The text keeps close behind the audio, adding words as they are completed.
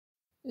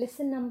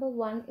Lesson number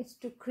 1 is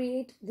to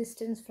create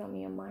distance from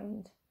your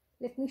mind.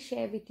 Let me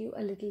share with you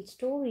a little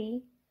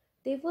story.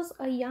 There was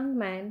a young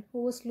man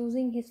who was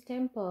losing his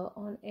temper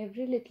on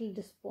every little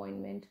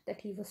disappointment that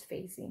he was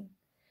facing.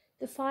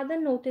 The father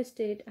noticed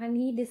it and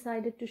he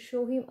decided to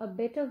show him a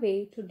better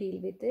way to deal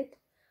with it,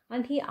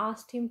 and he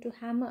asked him to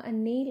hammer a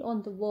nail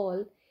on the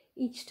wall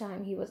each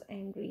time he was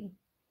angry.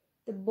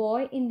 The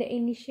boy in the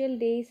initial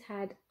days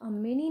had a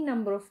many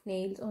number of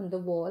nails on the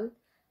wall,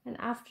 and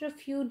after a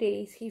few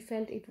days he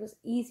felt it was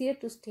easier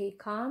to stay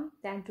calm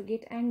than to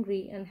get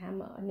angry and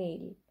hammer a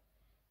nail.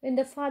 When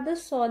the father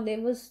saw there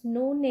was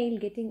no nail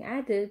getting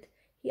added,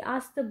 he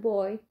asked the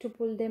boy to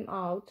pull them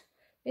out.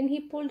 When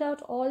he pulled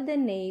out all the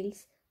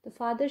nails, the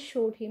father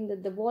showed him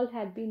that the wall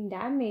had been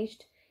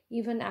damaged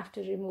even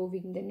after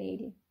removing the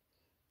nail.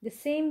 The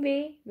same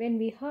way, when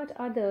we hurt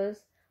others,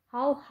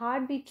 how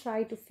hard we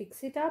try to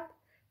fix it up,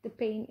 the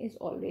pain is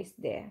always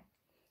there.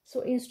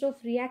 So instead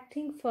of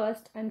reacting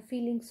first and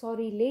feeling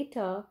sorry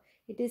later,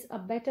 it is a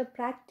better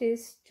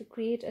practice to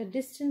create a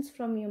distance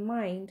from your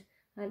mind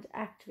and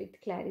act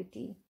with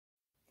clarity.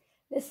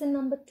 Lesson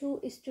number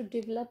 2 is to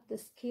develop the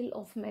skill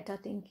of meta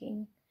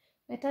thinking.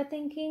 Meta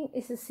thinking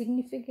is a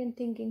significant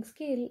thinking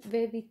skill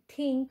where we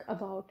think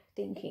about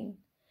thinking.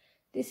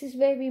 This is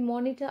where we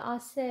monitor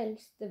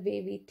ourselves, the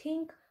way we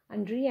think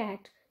and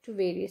react to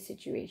various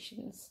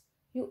situations.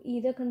 You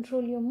either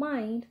control your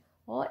mind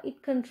or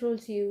it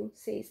controls you,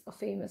 says a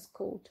famous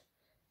quote.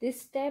 This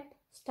step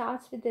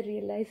starts with the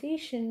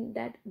realization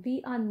that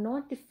we are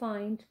not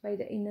defined by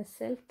the inner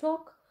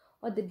self-talk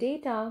or the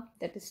data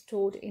that is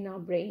stored in our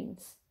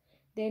brains.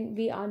 Then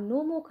we are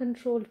no more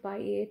controlled by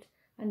it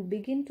and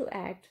begin to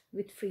act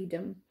with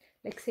freedom.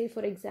 Like, say,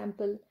 for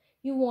example,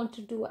 you want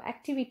to do an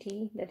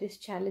activity that is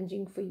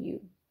challenging for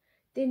you.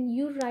 Then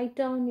you write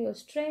down your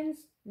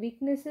strengths,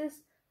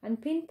 weaknesses,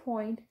 and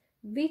pinpoint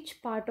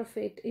which part of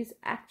it is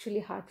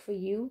actually hard for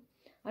you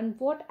and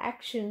what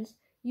actions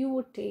you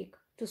would take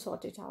to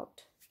sort it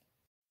out.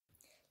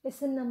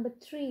 Lesson number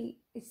 3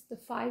 is the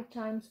 5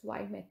 times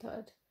why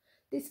method.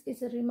 This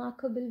is a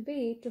remarkable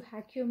way to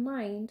hack your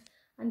mind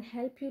and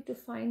help you to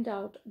find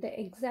out the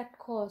exact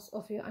cause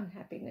of your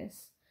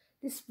unhappiness.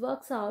 This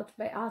works out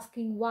by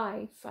asking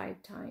why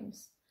 5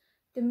 times.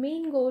 The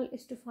main goal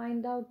is to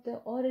find out the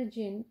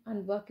origin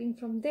and working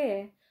from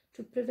there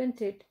to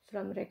prevent it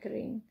from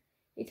recurring.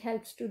 It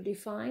helps to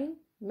define,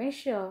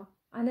 measure,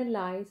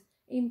 analyze,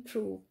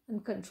 improve,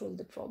 and control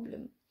the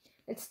problem.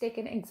 Let's take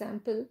an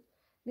example.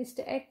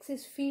 Mr. X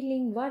is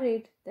feeling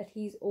worried that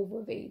he is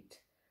overweight.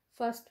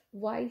 First,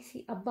 why is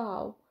he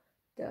above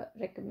the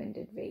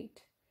recommended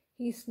weight?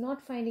 He is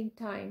not finding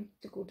time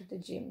to go to the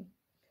gym.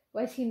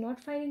 Why is he not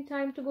finding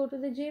time to go to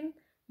the gym?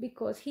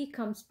 Because he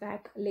comes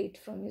back late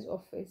from his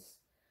office.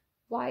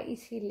 Why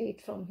is he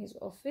late from his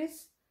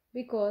office?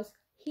 Because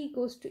he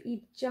goes to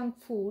eat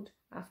junk food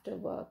after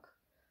work.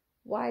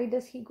 Why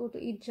does he go to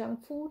eat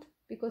junk food?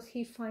 Because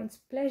he finds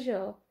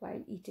pleasure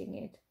while eating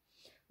it.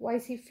 Why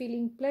is he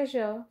feeling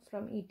pleasure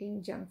from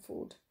eating junk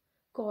food?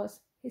 Because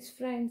his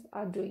friends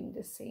are doing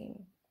the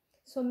same.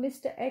 So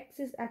Mr. X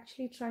is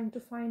actually trying to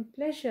find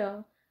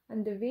pleasure,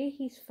 and the way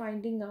he's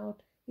finding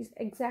out is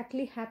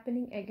exactly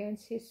happening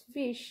against his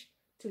wish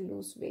to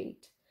lose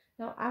weight.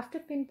 Now, after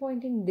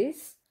pinpointing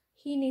this,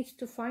 he needs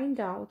to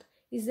find out,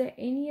 is there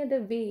any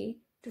other way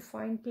to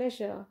find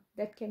pleasure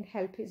that can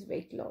help his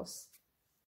weight loss?